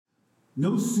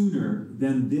no sooner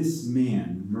than this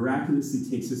man miraculously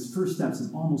takes his first steps in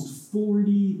almost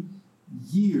 40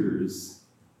 years.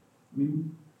 I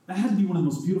mean, that had to be one of the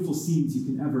most beautiful scenes you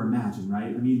can ever imagine,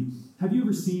 right? I mean, have you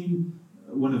ever seen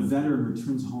when a veteran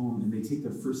returns home and they take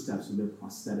their first steps with their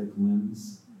prosthetic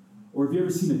limbs? Or have you ever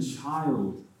seen a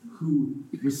child who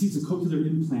receives a cochlear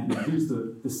implant and hears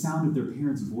the sound of their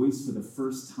parents' voice for the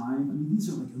first time? I mean, these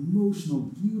are like emotional,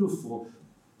 beautiful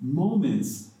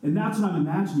moments. And that's what I'm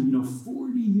imagining,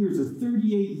 40 years or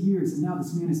 38 years, and now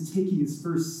this man is taking his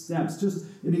first steps. Just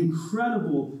an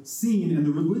incredible scene, and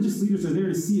the religious leaders are there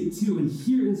to see it too. And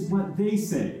here is what they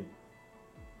say.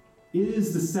 It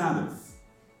is the Sabbath.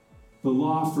 The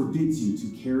law forbids you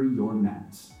to carry your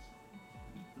mat.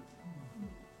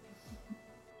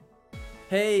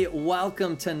 Hey,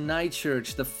 welcome to Night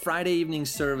Church, the Friday evening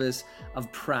service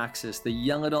of Praxis, the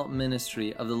young adult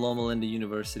ministry of the Loma Linda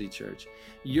University Church.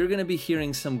 You're going to be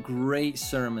hearing some great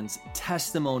sermons,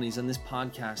 testimonies on this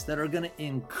podcast that are going to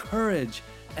encourage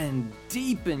and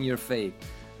deepen your faith.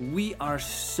 We are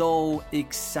so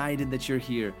excited that you're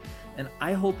here, and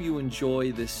I hope you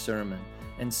enjoy this sermon,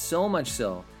 and so much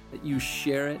so that you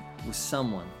share it with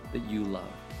someone that you love.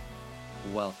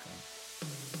 Welcome.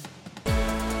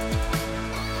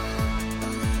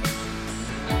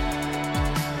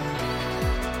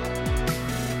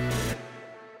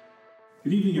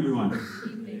 Good evening, everyone.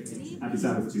 Happy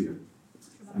Sabbath to you.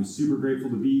 I'm super grateful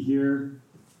to be here.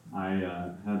 I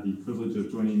had the privilege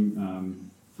of joining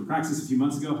for Praxis a few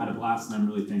months ago, had a blast, and I'm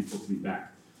really thankful to be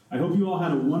back. I hope you all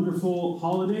had a wonderful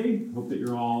holiday. Hope that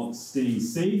you're all staying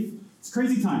safe. It's a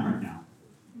crazy time right now.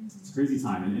 It's a crazy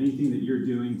time, and anything that you're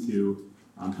doing to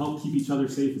help keep each other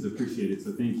safe is appreciated,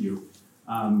 so thank you.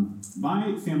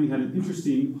 My family had an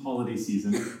interesting holiday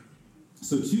season.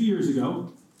 So 2 years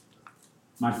ago,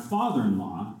 my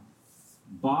father-in-law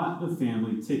bought the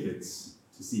family tickets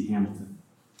to see Hamilton.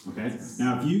 Okay?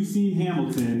 Now, if you've seen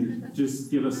Hamilton,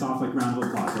 just give a soft round of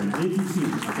applause right now. If you've seen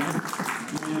it, okay?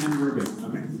 And we're good.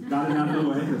 Okay. Got it out of the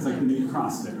way. That's like the new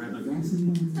CrossFit,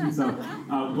 right? So,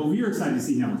 but we were excited to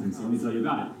see Hamilton, so let me tell you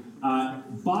about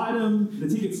it. Bought the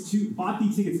tickets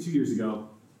 2 years ago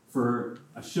for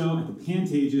a show at the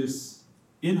Pantages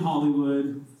in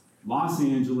Hollywood, Los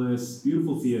Angeles,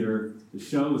 beautiful theater. The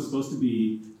show was supposed to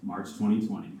be March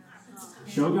 2020.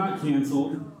 Show got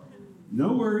canceled.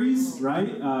 No worries,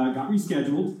 right? Got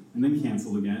rescheduled and then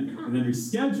canceled again, and then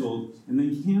rescheduled and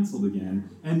then canceled again,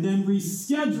 and then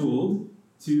rescheduled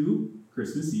to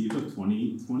Christmas Eve of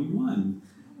 2021.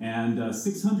 And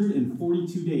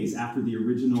 642 days after the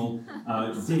original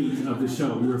date of the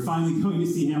show, we were finally going to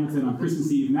see Hamilton on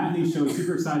Christmas Eve. Matinee show,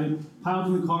 super excited. Piled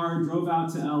in the car, drove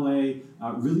out to LA.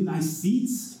 Really nice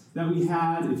seats that we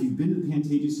had. If you've been to the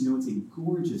Pantages, you know it's a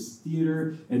gorgeous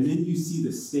theater. And then you see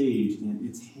the stage, and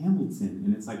it's Hamilton.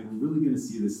 And it's like, we're really going to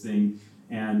see this thing.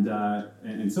 And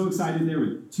so excited there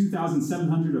with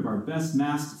 2,700 of our best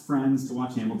masked friends to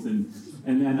watch Hamilton.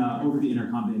 And then over the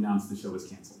intercom, they announced the show was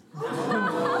canceled.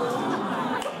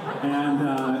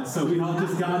 And so we all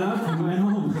just got up and went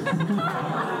home.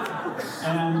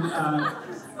 And,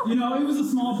 it was a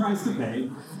small price to pay.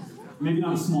 Maybe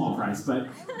not a small price, but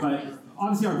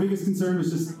obviously our biggest concern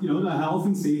was just, the health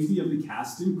and safety of the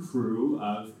cast and crew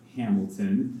of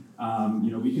Hamilton.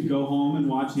 We could go home and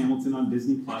watch Hamilton on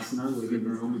Disney Plus in our living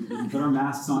room. We could put our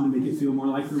masks on to make it feel more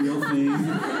like the real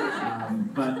thing.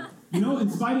 But in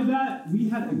spite of that, we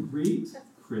had a great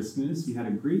Christmas. We had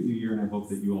a great New Year, and I hope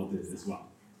that you all did as well.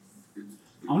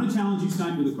 I want to challenge you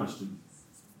tonight with a question.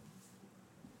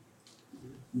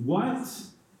 What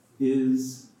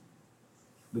is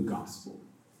the gospel?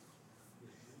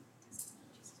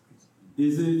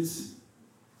 Is it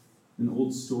an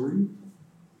old story?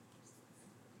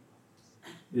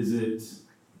 Is it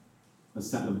a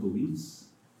set of beliefs?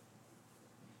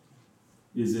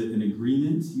 Is it an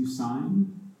agreement you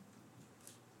sign?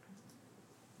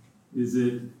 Is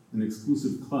it an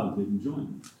exclusive club that you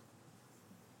join?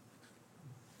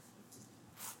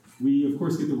 We, of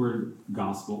course, get the word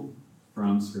gospel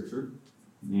from Scripture,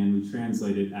 and we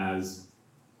translate it as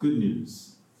good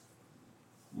news.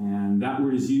 And that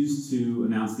word is used to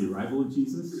announce the arrival of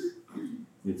Jesus.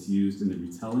 It's used in the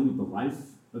retelling of the life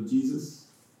of Jesus.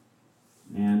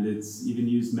 And it's even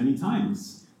used many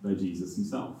times by Jesus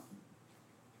himself.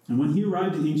 And when he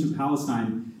arrived in ancient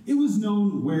Palestine, it was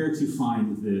known where to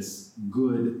find this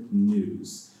good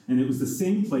news. And it was the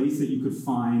same place that you could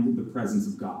find the presence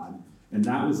of God. And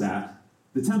that was at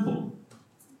the temple.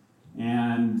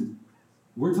 And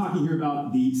we're talking here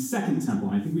about the Second Temple.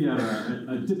 And I think we have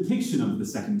a depiction of the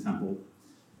Second Temple.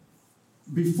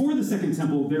 Before the second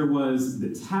temple, there was the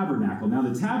tabernacle. Now,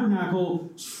 the tabernacle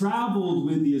traveled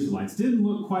with the Israelites. Didn't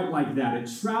look quite like that. It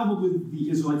traveled with the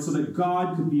Israelites so that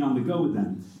God could be on the go with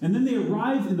them. And then they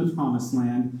arrive in the promised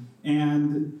land,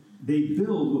 and they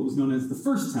build what was known as the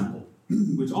first temple,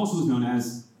 which also was known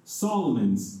as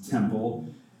Solomon's temple.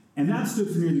 And that stood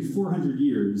for nearly 400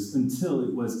 years until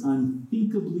it was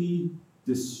unthinkably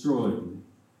destroyed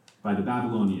by the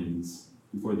Babylonians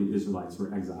before the Israelites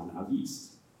were exiled out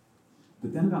east.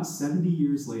 But then about 70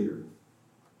 years later,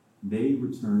 they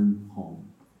return home.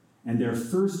 And their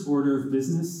first order of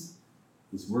business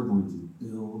is we're going to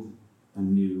build a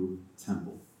new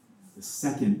temple, the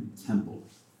second temple.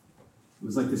 It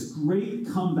was like this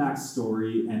great comeback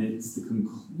story, and it's the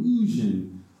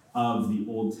conclusion of the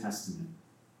Old Testament.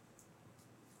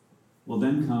 Well,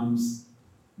 then comes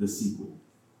the sequel,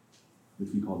 which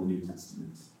we call the New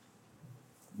Testament.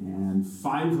 And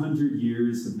 500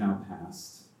 years have now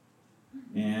passed.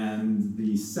 And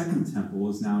the second temple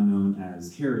is now known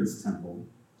as Herod's temple.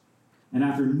 And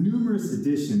after numerous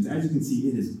additions, as you can see,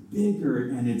 it is bigger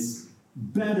and it's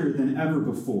better than ever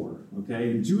before.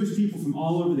 Okay? And Jewish people from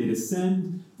all over, they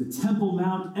descend the Temple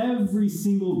Mount every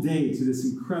single day to this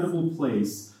incredible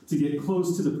place to get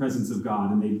close to the presence of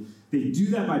God. And they do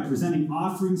that by presenting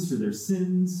offerings for their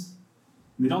sins.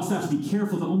 And they'd also have to be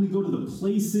careful to only go to the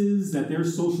places that their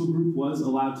social group was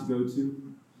allowed to go to.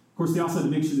 Of course, they also had to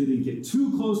make sure they didn't get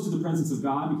too close to the presence of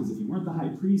God, because if you weren't the high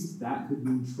priest, that could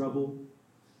mean trouble.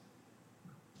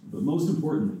 But most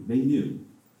importantly, they knew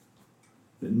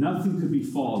that nothing could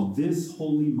befall this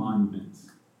holy monument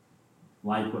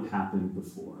like what happened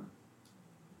before.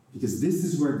 Because this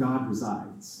is where God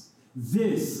resides.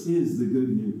 This is the good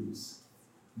news.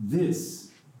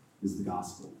 This is the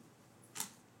gospel.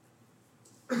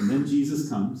 And then Jesus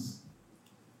comes,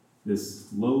 this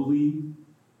lowly,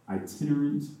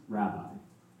 itinerant rabbi.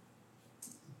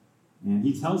 And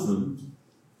he tells them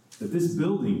that this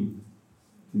building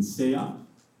can stay up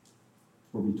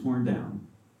or be torn down,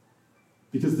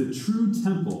 because the true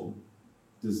temple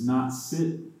does not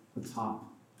sit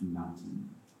atop a mountain.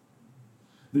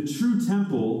 The true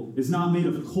temple is not made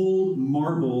of cold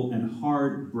marble and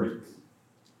hard brick.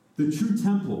 The true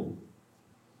temple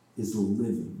is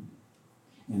living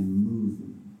and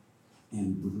moving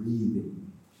and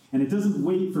breathing. And it doesn't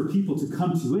wait for people to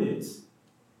come to it.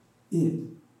 It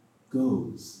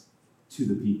goes to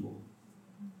the people.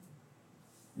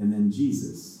 And then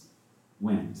Jesus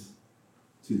went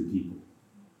to the people.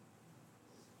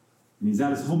 And he's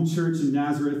at his home church in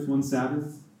Nazareth one Sabbath,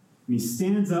 and he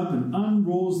stands up and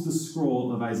unrolls the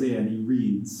scroll of Isaiah, and he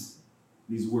reads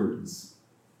these words.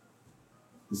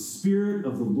 The Spirit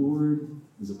of the Lord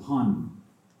is upon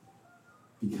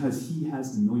me, because he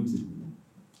has anointed me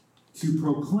to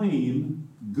proclaim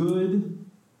good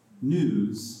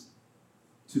news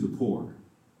to the poor.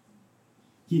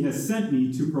 He has sent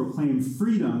me to proclaim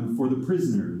freedom for the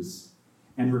prisoners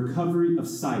and recovery of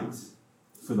sight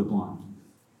for the blind,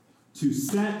 to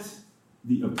set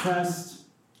the oppressed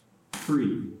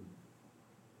free,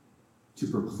 to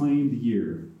proclaim the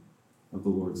year of the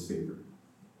Lord's favor.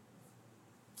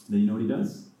 Then you know what he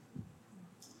does?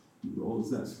 He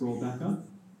rolls that scroll back up,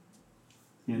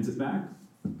 hands it back,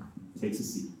 takes a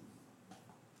seat.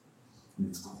 And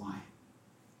it's quiet.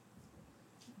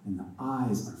 And the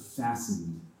eyes are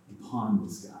fastened upon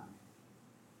this guy.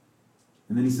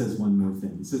 And then he says one more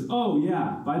thing. He says, oh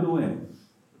yeah, by the way,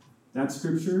 that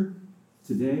scripture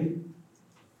today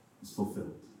is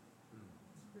fulfilled.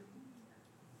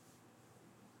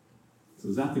 So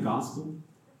is that the gospel?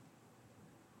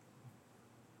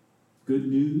 Good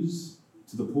news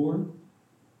to the poor,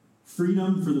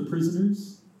 freedom for the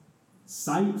prisoners,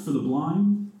 sight for the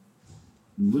blind,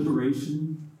 and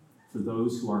liberation for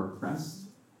those who are oppressed.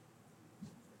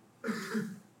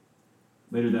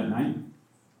 Later that night,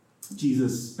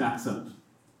 Jesus backs up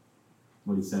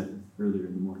what he said earlier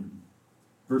in the morning.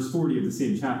 Verse 40 of the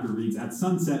same chapter reads, at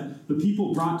sunset, the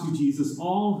people brought to Jesus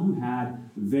all who had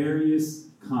various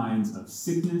kinds of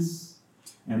sickness,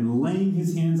 and laying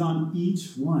his hands on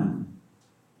each one,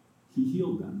 he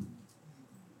healed them.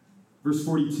 Verse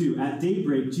 42, at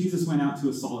daybreak, Jesus went out to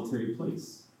a solitary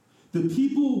place. The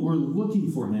people were looking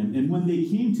for him, and when they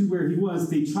came to where he was,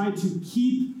 they tried to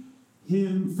keep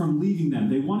him from leaving them.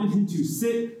 They wanted him to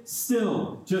sit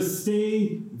still, just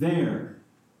stay there.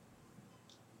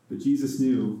 But Jesus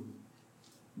knew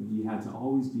that he had to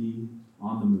always be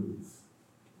on the move.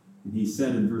 And he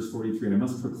said in verse 43, I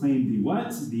must proclaim the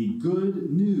what? The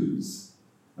good news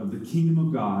of the kingdom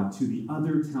of God to the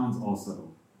other towns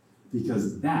also,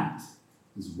 because that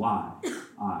is why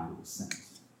I was sent.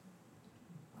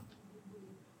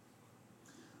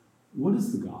 What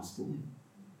is the gospel?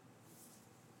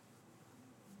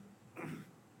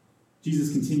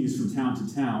 Jesus continues from town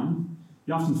to town.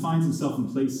 He often finds himself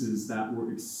in places that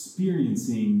were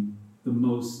experiencing the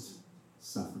most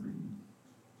suffering.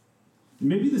 And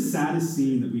maybe the saddest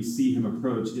scene that we see him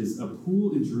approach is a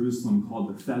pool in Jerusalem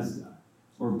called Bethesda,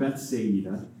 or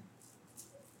Bethsaida.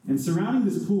 And surrounding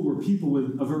this pool were people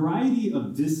with a variety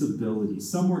of disabilities.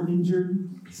 Some were injured,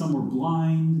 some were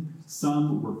blind,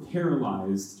 some were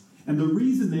paralyzed. And the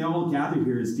reason they all gather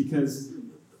here is because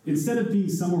instead of being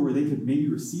somewhere where they could maybe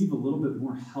receive a little bit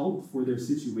more help for their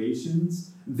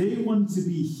situations, they wanted to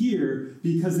be here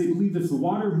because they believed if the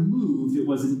water moved, it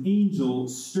was an angel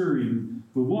stirring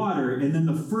the water, and then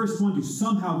the first one to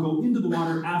somehow go into the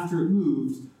water after it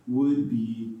moved would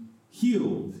be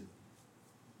healed.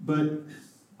 But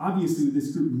obviously,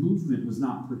 this group movement was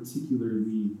not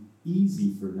particularly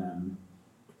easy for them.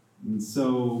 And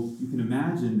so you can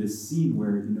imagine this scene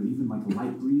where, even like a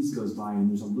light breeze goes by and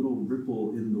there's a little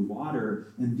ripple in the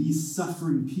water, and these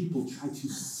suffering people try to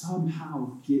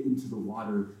somehow get into the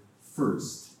water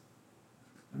first.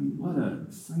 I mean, what a,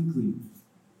 frankly,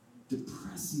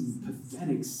 depressing,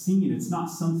 pathetic scene. It's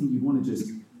not something you want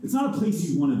to it's not a place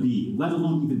you want to be, let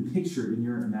alone even picture in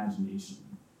your imagination.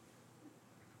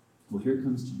 Well, here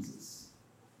comes Jesus,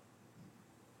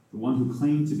 the one who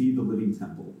claimed to be the living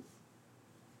temple.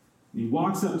 And he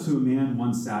walks up to a man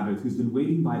one Sabbath who's been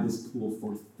waiting by this pool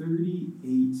for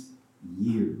 38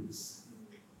 years.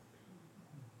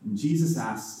 And Jesus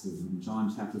asks him in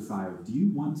John chapter 5, "Do you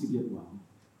want to get well?"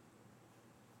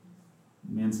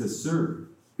 The man says, "Sir,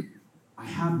 I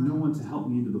have no one to help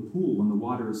me into the pool when the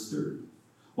water is stirred.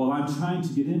 While I'm trying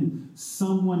to get in,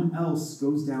 someone else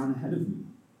goes down ahead of me."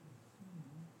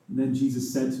 And then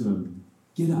Jesus said to him,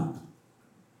 "Get up,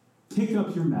 pick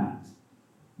up your mat,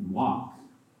 and walk."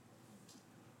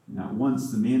 And at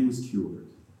once the man was cured.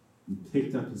 He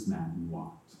picked up his mat and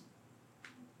walked.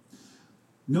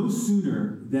 No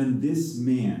sooner than this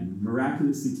man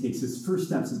miraculously takes his first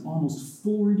steps in almost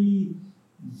 40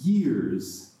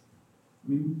 years.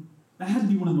 I mean, that had to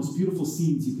be one of the most beautiful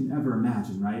scenes you can ever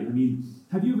imagine, right? I mean,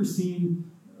 have you ever seen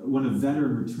when a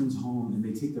veteran returns home and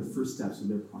they take their first steps with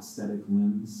their prosthetic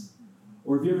limbs?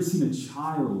 Or have you ever seen a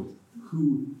child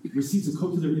who receives a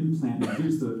cochlear implant and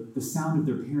hears the sound of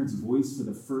their parents' voice for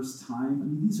the first time? I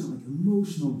mean, these are like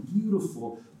emotional,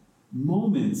 beautiful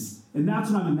moments. And that's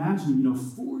what I'm imagining,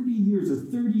 40 years or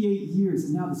 38 years,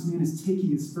 and now this man is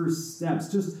taking his first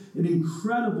steps. Just an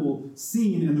incredible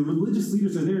scene, and the religious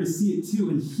leaders are there to see it too.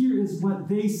 And here is what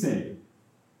they say.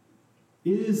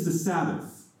 "It is the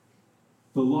Sabbath.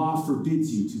 The law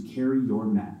forbids you to carry your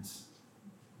mat."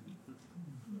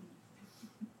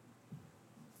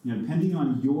 Depending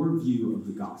on your view of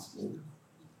the gospel,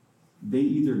 they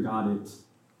either got it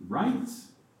right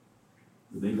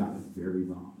or they got it very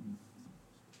wrong.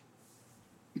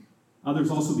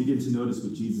 Others also begin to notice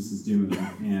what Jesus is doing,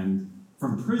 and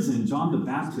from prison, John the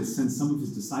Baptist sends some of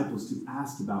his disciples to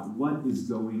ask about what is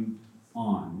going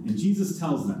on. And Jesus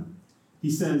tells them,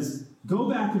 he says, "Go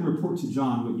back and report to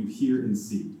John what you hear and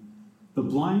see. The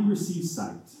blind receive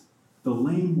sight, the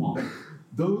lame walk,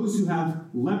 those who have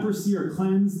leprosy are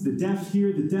cleansed, the deaf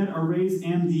hear, the dead are raised,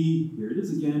 and here it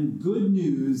is again, good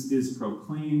news is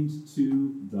proclaimed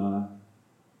to the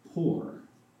poor."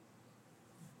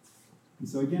 And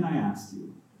so again, I ask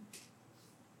you,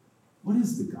 what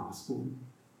is the gospel?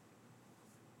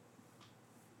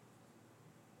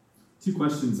 Two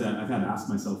questions that I've had to ask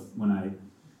myself when I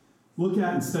look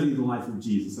at and study the life of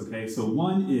Jesus, okay? So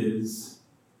one is,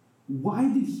 why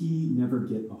did he never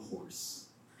get a horse?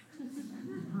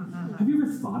 Have you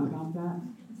ever thought about that?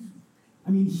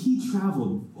 I mean, he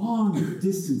traveled long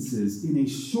distances in a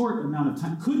short amount of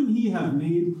time. Couldn't he have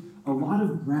made a lot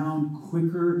of ground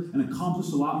quicker and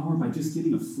accomplished a lot more by just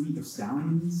getting a fleet of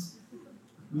stallions?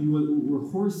 I mean, were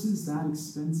horses that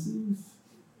expensive?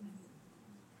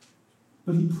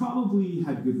 But he probably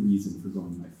had good reason for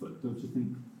going by foot, don't you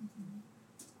think?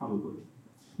 Probably.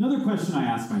 Another question I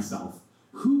ask myself,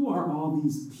 who are all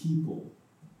these people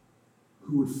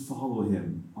who would follow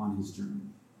him on his journey?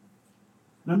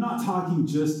 And I'm not talking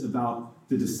just about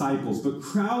the disciples, but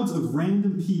crowds of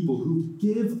random people who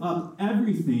give up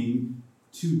everything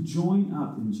to join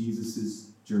up in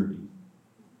Jesus' journey.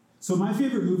 So my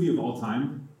favorite movie of all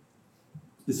time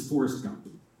is Forrest Gump.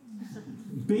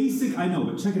 Basic, I know,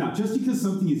 but check it out. Just because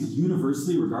something is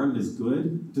universally regarded as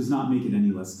good does not make it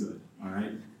any less good, all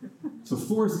right? So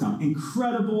Forrest Gump,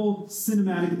 incredible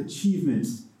cinematic achievement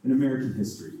in American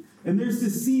history. And there's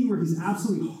this scene where he's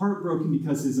absolutely heartbroken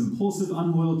because his impulsive,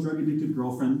 unloyal, drug-addicted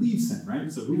girlfriend leaves him,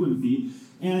 right? So who wouldn't be?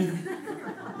 And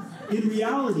in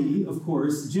reality, of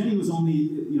course, Jenny was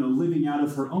only, living out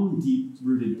of her own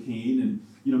deep-rooted pain. And,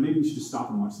 maybe we should just stop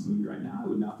and watch the movie right now. I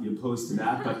would not be opposed to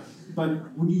that.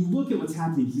 But when you look at what's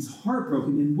happening, he's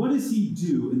heartbroken. And what does he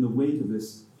do in the wake of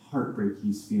this heartbreak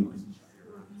he's feeling?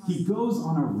 He goes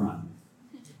on a run.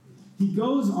 He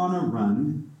goes on a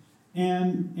run.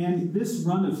 And this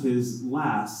run of his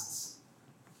lasts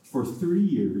for 3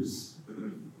 years,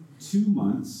 2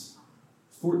 months,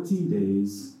 14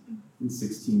 days, and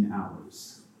 16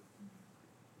 hours.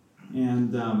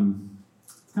 And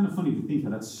it's kind of funny to think how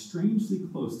that's strangely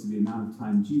close to the amount of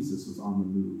time Jesus was on the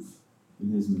move in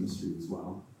his ministry as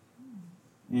well.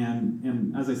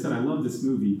 And as I said, I love this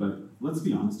movie, but let's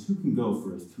be honest, who can go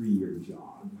for a 3-year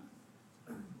jog?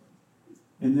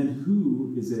 And then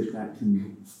who is it that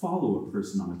can follow a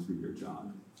person on a 3-year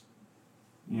jog?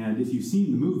 And if you've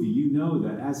seen the movie, you know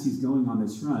that as he's going on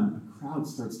this run, a crowd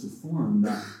starts to form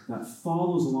that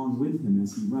follows along with him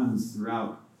as he runs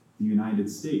throughout the United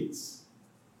States.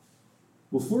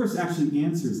 Well, Forrest actually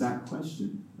answers that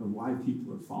question of why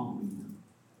people are following him.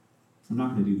 I'm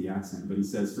not going to do the accent, but he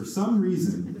says, for some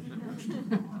reason,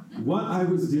 what I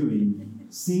was doing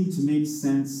seemed to make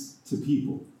sense to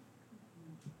people.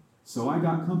 So I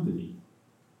got company.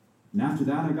 And after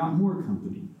that, I got more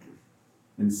company.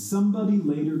 And somebody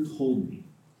later told me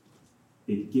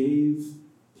it gave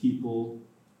people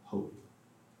hope.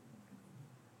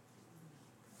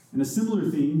 And a similar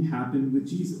thing happened with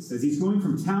Jesus. As he's going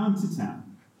from town to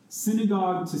town,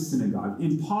 synagogue to synagogue,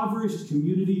 impoverished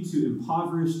community to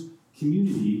impoverished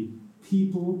community,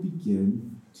 people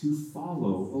begin to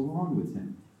follow along with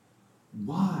him.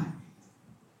 Why?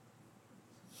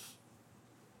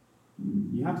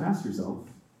 You have to ask yourself,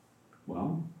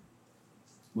 well,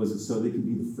 was it so they could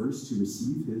be the first to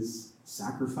receive his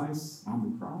sacrifice on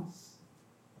the cross?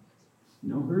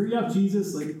 Hurry up,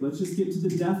 Jesus, let's just get to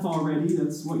the death already.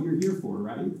 That's what you're here for,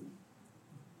 right?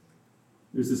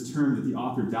 There's this term that the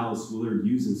author Dallas Willard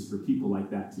uses for people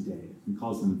like that today. He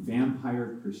calls them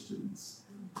vampire Christians,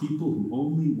 people who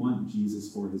only want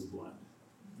Jesus for his blood.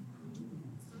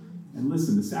 And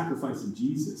listen, the sacrifice of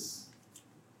Jesus,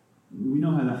 we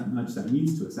know how much that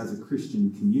means to us as a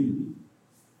Christian community.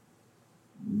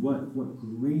 What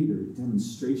greater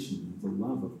demonstration of the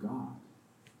love of God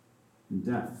than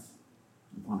death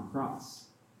upon a cross.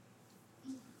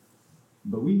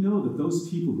 But we know that those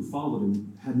people who followed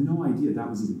him had no idea that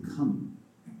was even coming.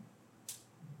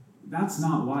 That's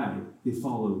not why they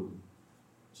followed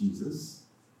Jesus.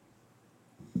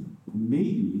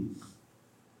 Maybe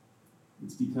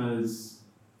it's because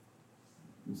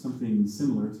of something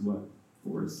similar to what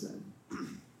Forrest said.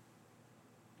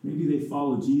 Maybe they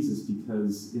followed Jesus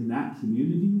because in that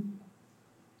community,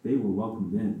 they were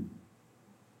welcomed in,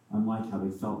 unlike how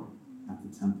they felt at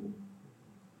the temple.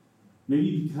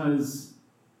 Maybe because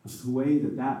of the way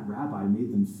that rabbi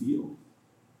made them feel.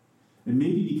 And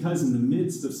maybe because in the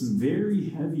midst of some very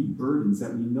heavy burdens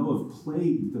that we know have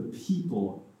plagued the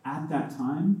people at that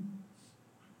time,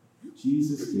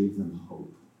 Jesus gave them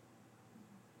hope.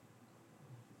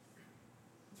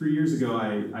 3 years ago,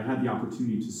 I had the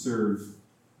opportunity to serve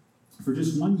for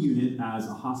just one unit as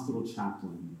a hospital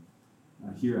chaplain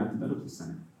here at the Medical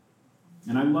Center.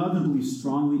 And I love and believe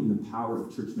strongly in the power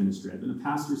of church ministry. I've been a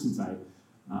pastor since I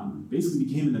basically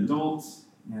became an adult,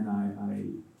 and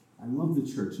I love the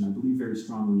church, and I believe very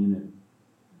strongly in it.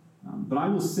 But I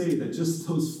will say that just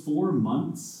those 4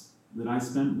 months that I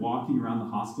spent walking around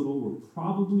the hospital were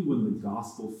probably when the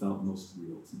gospel felt most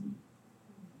real to me.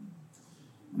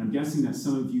 And I'm guessing that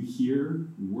some of you here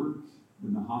work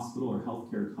in the hospital or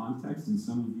healthcare context, and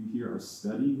some of you here are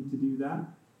studying to do that.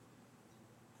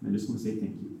 And I just want to say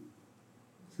thank you.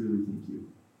 Truly thank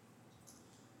you.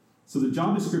 So the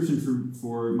job description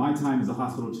for my time as a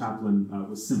hospital chaplain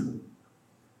was simple.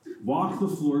 Walk the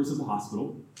floors of the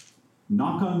hospital,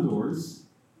 knock on doors,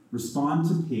 respond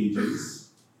to pages,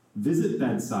 visit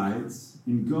bedsides,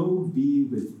 and go be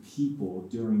with people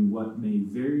during what may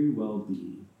very well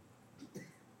be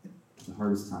the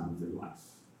hardest time of their life.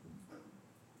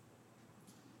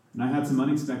 And I had some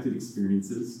unexpected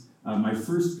experiences. My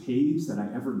first page that I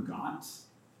ever got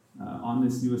on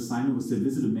this new assignment was to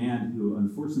visit a man who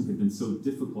unfortunately had been so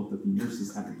difficult that the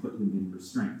nurses had to put him in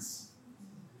restraints.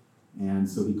 And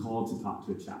so he called to talk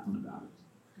to a chaplain about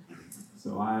it.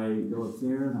 So I go up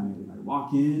there and I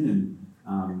walk in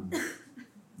and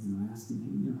I ask him,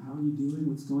 hey, how are you doing?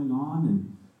 What's going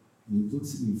on? And he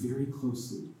looks at me very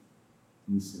closely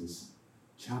and he says,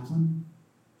 Chaplain,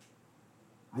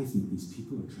 I think these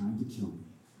people are trying to kill me.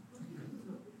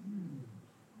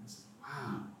 I said,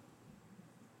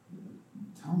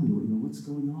 what's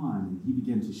going on? And he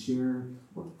began to share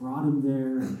what brought him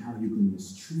there and how he'd been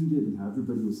mistreated and how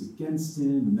everybody was against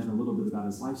him, and then a little bit about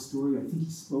his life story. I think he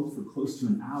spoke for close to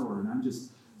an hour, and I'm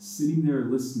just sitting there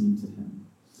listening to him.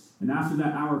 And after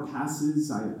that hour passes,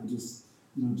 I just,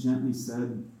 gently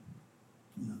said,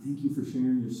 thank you for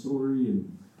sharing your story,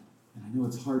 and I know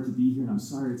it's hard to be here, and I'm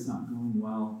sorry it's not going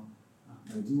well,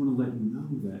 but I do want to let you know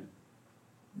that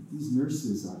these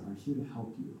nurses are here to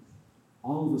help you.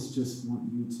 All of us just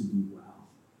want you to be well.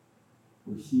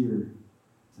 We're here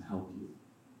to help you,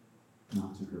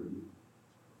 not to hurt you.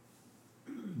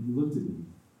 And he looked at me,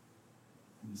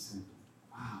 and he said,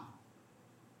 wow,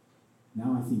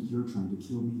 now I think you're trying to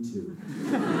kill me too.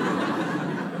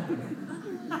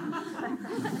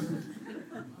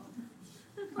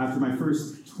 After my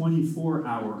first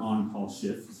 24-hour on-call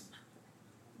shift,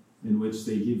 in which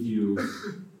they give you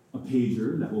a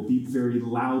pager that will beep very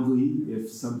loudly if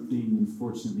something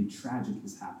unfortunately tragic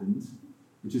has happened,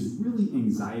 which is really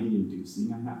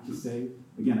anxiety-inducing, I have to say.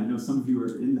 Again, I know some of you are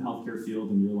in the healthcare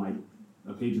field and you're like,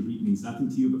 a pager beep means nothing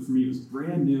to you, but for me it was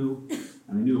brand new,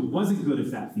 and I knew it wasn't good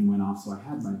if that thing went off, so I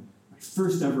had my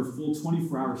first ever full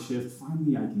 24-hour shift.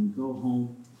 Finally, I can go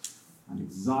home. I'm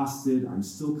exhausted, I'm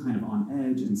still kind of on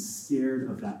edge and scared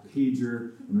of that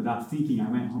pager, and without thinking, I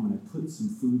went home and I put some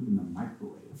food in the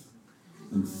microwave.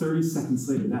 And 30 seconds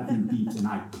later, that thing beeped, and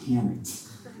I panicked.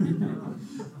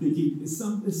 Thinking,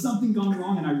 is something gone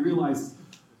wrong? And I realized,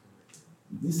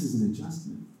 this is an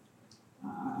adjustment.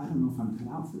 I don't know if I'm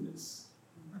cut out for this.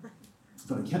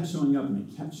 But I kept showing up, and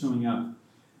I kept showing up.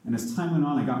 And as time went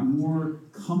on, I got more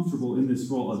comfortable in this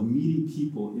role of meeting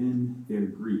people in their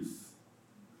grief.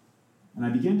 And I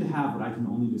began to have what I can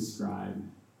only describe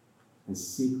as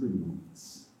sacred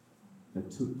moments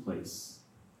that took place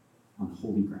on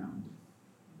holy ground.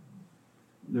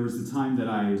 There was the time that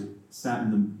I sat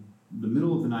in the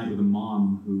middle of the night with a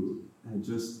mom who had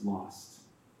just lost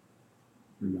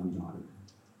her young daughter.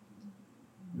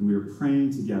 And we were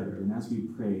praying together, and as we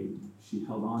prayed, she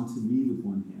held on to me with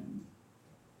one hand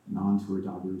and on to her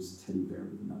daughter's teddy bear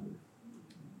with another.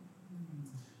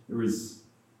 There was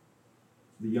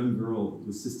the young girl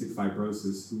with cystic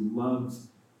fibrosis who loved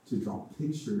to draw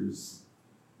pictures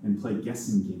and play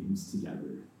guessing games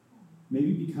together.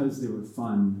 Maybe because they were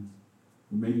fun,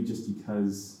 or maybe just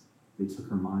because they took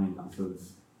her mind off of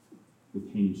the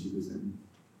pain she was in.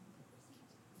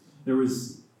 There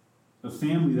was a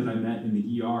family that I met in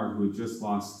the ER who had just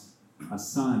lost a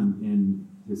son in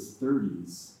his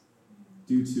 30s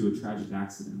due to a tragic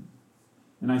accident.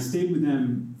 And I stayed with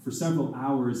them for several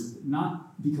hours,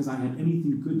 not because I had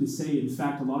anything good to say. In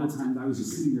fact, a lot of times I was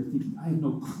just sitting there thinking, I have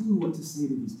no clue what to say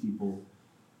to these people,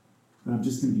 but I'm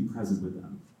just going to be present with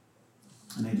them.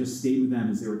 And I just stayed with them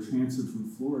as they were transferred from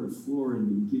floor to floor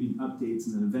and giving updates,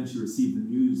 and then eventually received the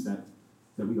news that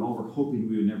we all were hoping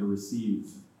we would never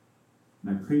receive.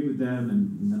 And I prayed with them,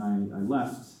 and then I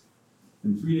left.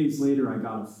 And 3 days later, I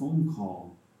got a phone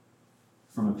call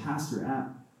from a pastor at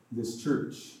this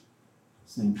church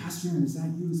saying, Pastor Aaron, is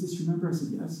that you? Is this your number? I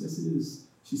said, yes, it is.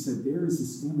 She said, there is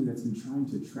this family that's been trying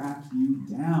to track you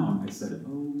down. I said,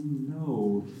 oh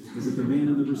no. Is it the man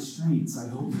in the restraints? I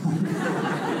hope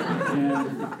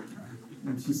not.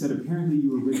 And she said, apparently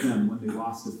you were with them when they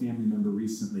lost a family member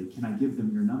recently. Can I give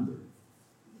them your number?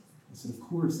 I said, of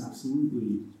course,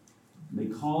 absolutely. And they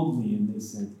called me and they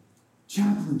said,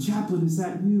 Chaplain, is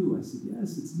that you? I said,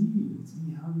 yes, it's me.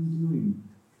 How are you doing?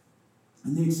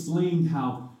 And they explained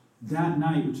how that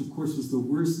night, which of course was the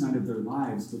worst night of their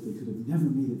lives, but they could have never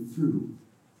made it through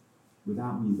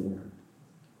without me there.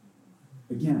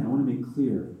 Again, I want to make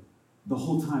clear, the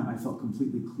whole time I felt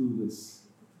completely clueless.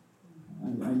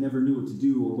 I never knew what to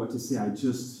do or what to say. I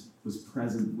just was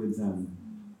present with them.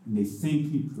 And they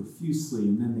thanked me profusely,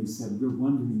 and then they said, we're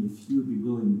wondering if you would be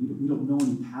willing, we don't know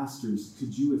any pastors,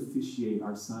 could you officiate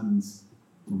our son's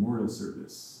memorial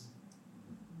service?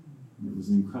 And it was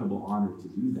an incredible honor to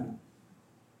do that.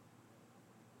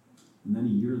 And then a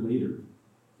year later,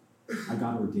 I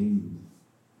got ordained.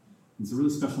 It's a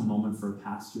really special moment for a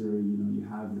pastor. You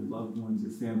have your loved ones, your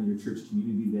family, your church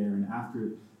community there. And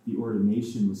after the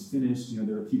ordination was finished,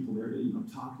 there were people there to,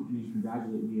 talk with me,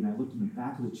 congratulate me. And I looked in the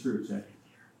back of the church at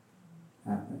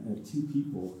two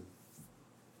people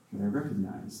that I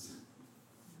recognized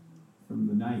from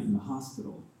the night in the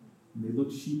hospital. And they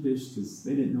looked sheepish because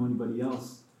they didn't know anybody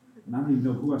else. And I don't even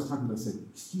know who I was talking about. I said,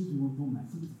 excuse me one moment. I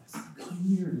looked at them. I said, come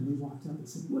here. And they walked up. I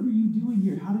said, what are you doing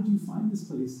here? How did you find this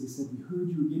place? They said, we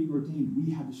heard you were getting ordained. We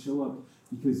had to show up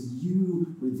because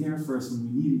you were there for us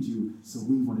when we needed you, so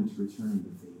we wanted to return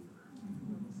the favor.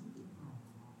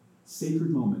 Sacred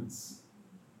moments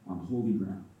on holy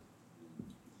ground.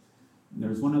 And there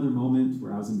was one other moment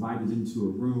where I was invited into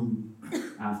a room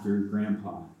after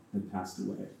Grandpa had passed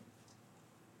away.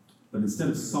 But instead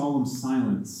of solemn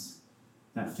silence,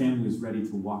 that family was ready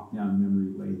to walk down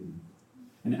memory lane.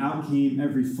 And out came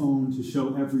every phone to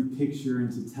show every picture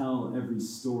and to tell every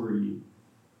story.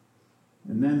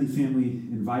 And then the family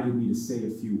invited me to say a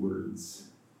few words.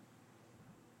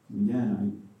 And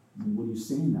again, what do you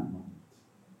say in that moment?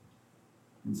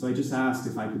 And so I just asked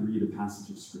if I could read a passage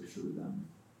of scripture with them.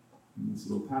 And they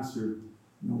said, well, Pastor,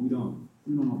 we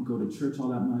don't go to church all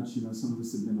that much. Some of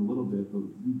us have been a little bit, but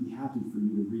we'd be happy for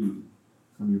you to read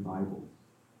from your Bible.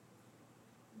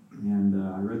 And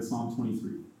I read Psalm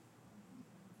 23.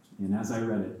 And as I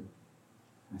read it,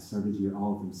 I started to hear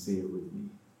all of them say it with me.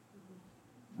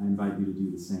 I invite you to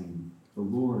do the same. The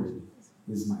Lord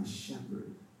is my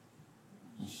shepherd.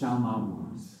 I shall not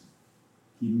want.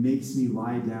 He makes me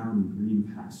lie down in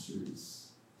green pastures.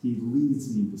 He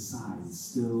leads me beside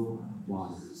still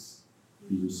waters.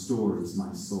 He restores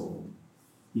my soul.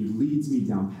 He leads me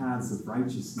down paths of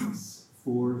righteousness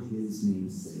for his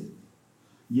name's sake.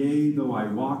 Yea, though I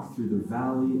walk through the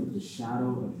valley of the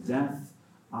shadow of death,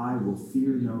 I will fear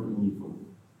no evil,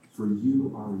 for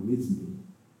you are with me.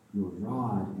 Your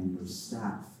rod and your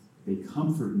staff, they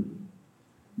comfort me.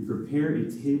 You prepare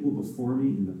a table before me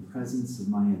in the presence of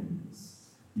my enemies.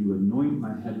 You anoint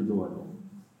my head with oil.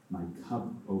 My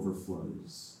cup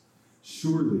overflows.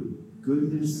 Surely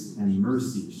goodness and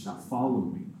mercy shall follow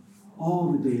me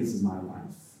all the days of my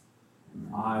life,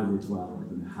 and I will dwell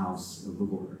in the house of the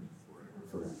Lord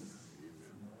forever.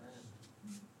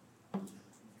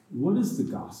 What is the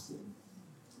gospel?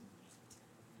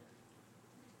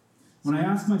 When I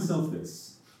ask myself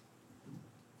this,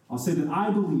 I'll say that I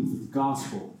believe that the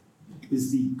gospel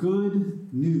is the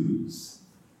good news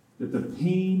that the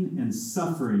pain and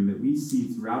suffering that we see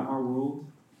throughout our world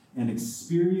and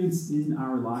experience in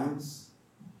our lives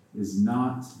is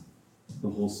not the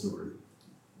whole story.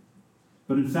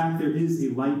 But in fact, there is a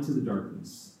light to the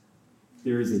darkness.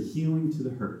 There is a healing to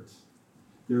the hurt.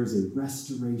 There is a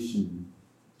restoration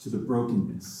to the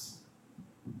brokenness.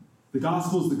 The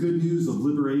gospel is the good news of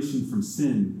liberation from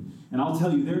sin. And I'll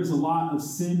tell you, there's a lot of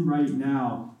sin right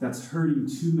now that's hurting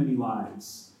too many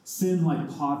lives. Sin like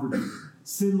poverty,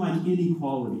 sin like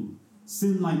inequality,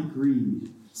 sin like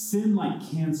greed, sin like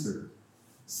cancer,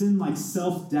 sin like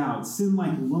self-doubt, sin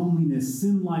like loneliness,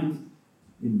 sin like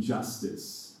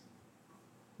injustice.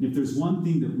 And if there's one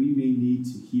thing that we may need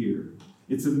to hear,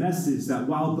 it's a message that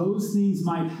while those things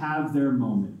might have their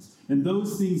moment, and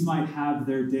those things might have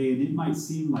their day, and it might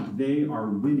seem like they are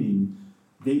winning,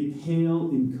 they pale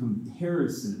in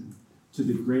comparison to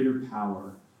the greater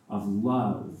power of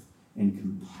love and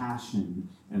compassion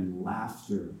and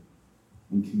laughter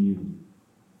and community.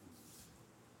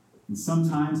 And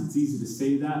sometimes it's easy to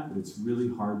say that, but it's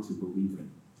really hard to believe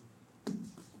it.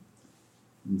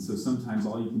 And so sometimes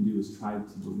all you can do is try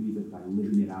to believe it by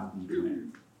living it out anyway.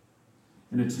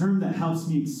 And a term that helps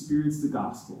me experience the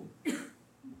gospel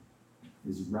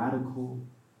is radical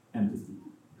empathy.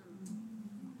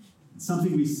 It's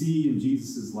something we see in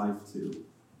Jesus' life too.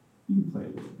 You can play a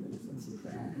little bit if that's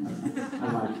okay. I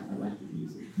like the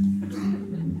music.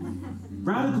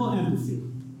 Radical empathy.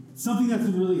 Something that's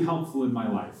been really helpful in my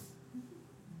life.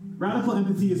 Radical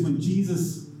empathy is when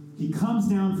Jesus, he comes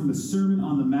down from the Sermon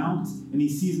on the Mount and he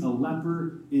sees a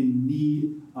leper in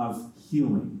need of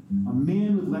healing. A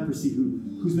man with leprosy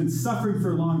who's been suffering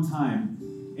for a long time.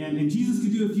 And Jesus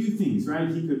could do a few things, right?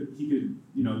 He could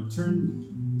turn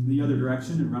the other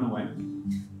direction and run away.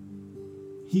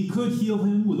 He could heal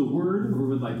him with a word or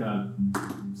with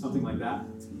something like that.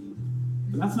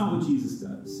 But that's not what Jesus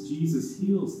does. Jesus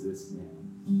heals this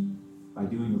man by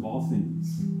doing, of all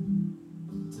things,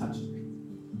 touching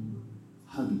him,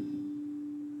 hugging him.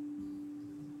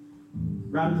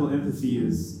 Radical empathy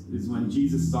is when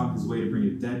Jesus is on his way to bring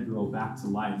a dead girl back to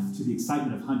life, to the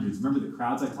excitement of hundreds. Remember the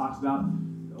crowds I talked about?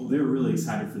 Oh, they were really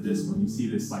excited for this one. You see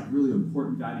this really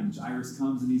important guy named Jairus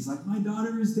comes and he's like, my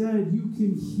daughter is dead. You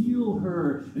can heal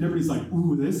her. And everybody's like,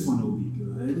 ooh, this one will be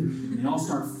good. And they all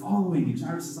start following. And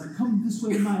Jairus is like, come this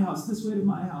way to my house, this way to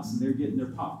my house. And they're getting their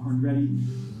popcorn ready.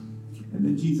 And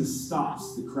then Jesus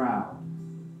stops the crowd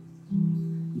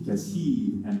because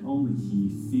he and only he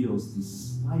feels the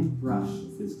slight brush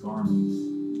of his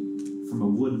garment from a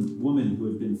woman who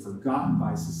had been forgotten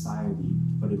by society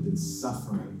but had been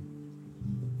suffering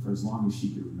for as long as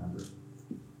she could remember.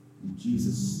 And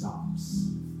Jesus stops,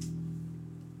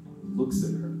 looks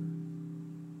at her,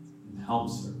 and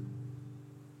helps her.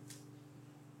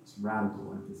 It's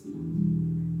radical empathy.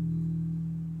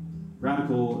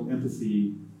 Radical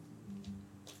empathy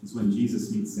is when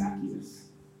Jesus meets Zacchaeus.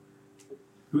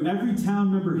 who every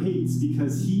town member hates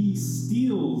because he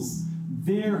steals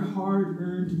their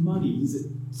hard-earned money. He's a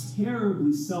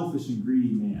terribly selfish and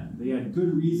greedy man. They had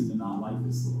good reason to not like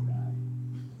this little guy.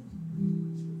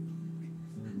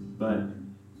 But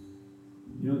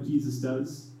you know what Jesus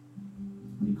does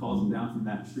when he calls him down from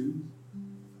that tree?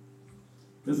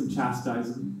 He doesn't chastise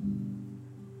him.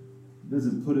 He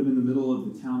doesn't put him in the middle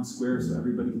of the town square so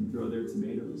everybody can throw their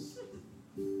tomatoes.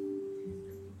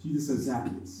 Jesus says,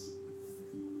 Zacchaeus,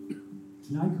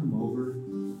 can I come over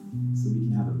so we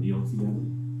can have a meal together?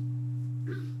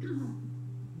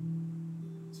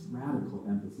 It's radical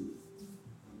empathy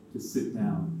to sit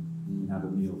down and have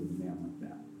a meal with a man like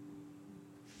that.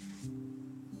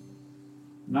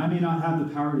 And I may not have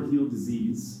the power to heal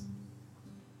disease,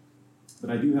 but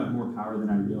I do have more power than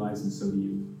I realize, and so do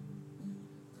you.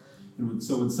 And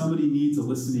so when somebody needs a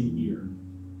listening ear,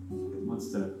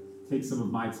 wants to take some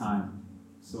of my time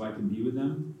so I can be with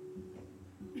them,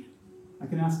 I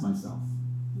can ask myself,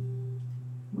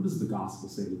 what does the gospel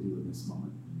say to do in this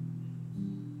moment?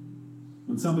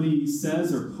 When somebody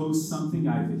says or posts something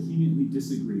I vehemently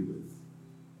disagree with,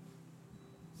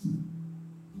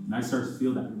 and I start to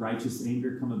feel that righteous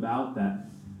anger come about that,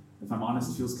 if I'm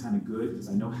honest, feels kind of good because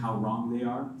I know how wrong they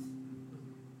are,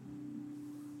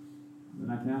 then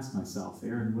I can ask myself,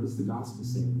 Aaron, what does the gospel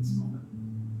say in this moment?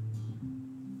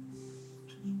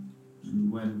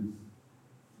 And when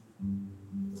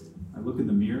I look in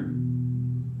the mirror,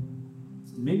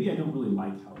 maybe I don't really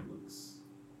like how it looks.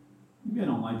 Maybe I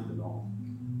don't like it at all.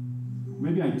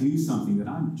 Maybe I do something that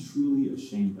I'm truly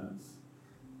ashamed of.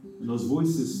 And those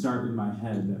voices start in my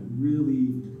head that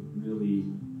really, really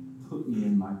put me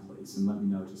in my place and let me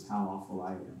know just how awful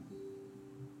I am.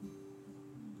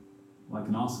 Well, I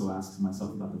can also ask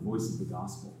myself about the voice of the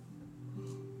gospel.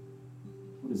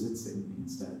 What does it say to me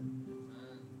instead?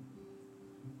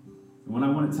 And when I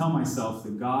want to tell myself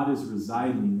that God is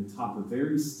residing atop a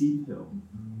very steep hill,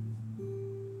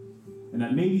 and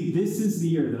that maybe this is the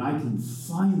year that I can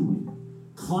finally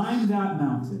climb that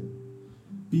mountain,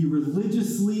 be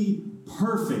religiously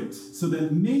perfect, so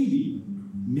that maybe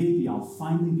I'll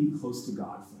finally be close to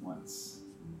God for once.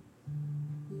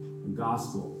 The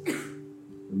gospel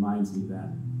reminds me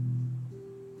that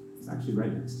it's actually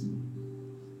right next to me.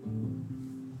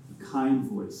 A kind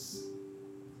voice,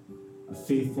 a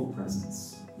faithful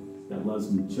presence that loves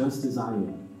me just as I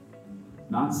am,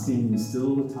 not standing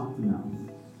still atop the mountain,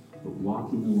 but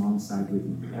walking alongside with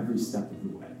me every step of the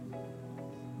way.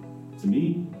 To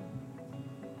me,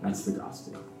 that's the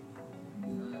gospel.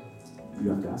 You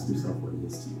have to ask yourself what it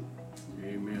is to you.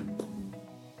 Amen.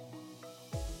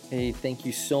 Hey, thank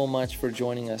you so much for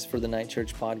joining us for the Night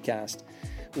Church podcast.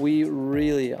 We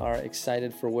really are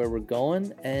excited for where we're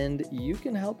going, and you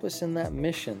can help us in that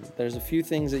mission. There's a few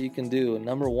things that you can do.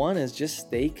 Number one is just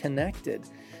stay connected.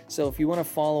 So if you want to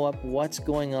follow up what's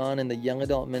going on in the young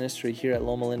adult ministry here at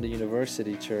Loma Linda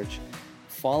University Church,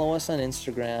 follow us on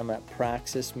Instagram at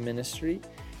Praxis Ministry.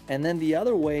 And then the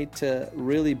other way to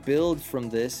really build from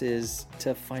this is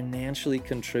to financially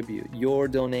contribute. Your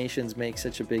donations make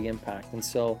such a big impact. And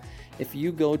so if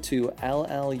you go to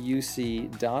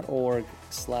lluc.org/give,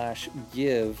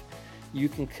 you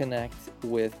can connect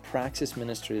with Praxis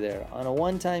Ministry there. On a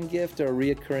one-time gift or a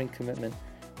reoccurring commitment,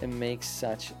 it makes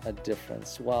such a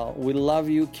difference. Well, we love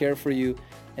you, care for you,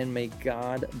 and may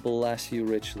God bless you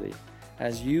richly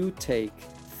as you take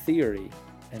theory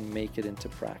and make it into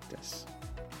practice.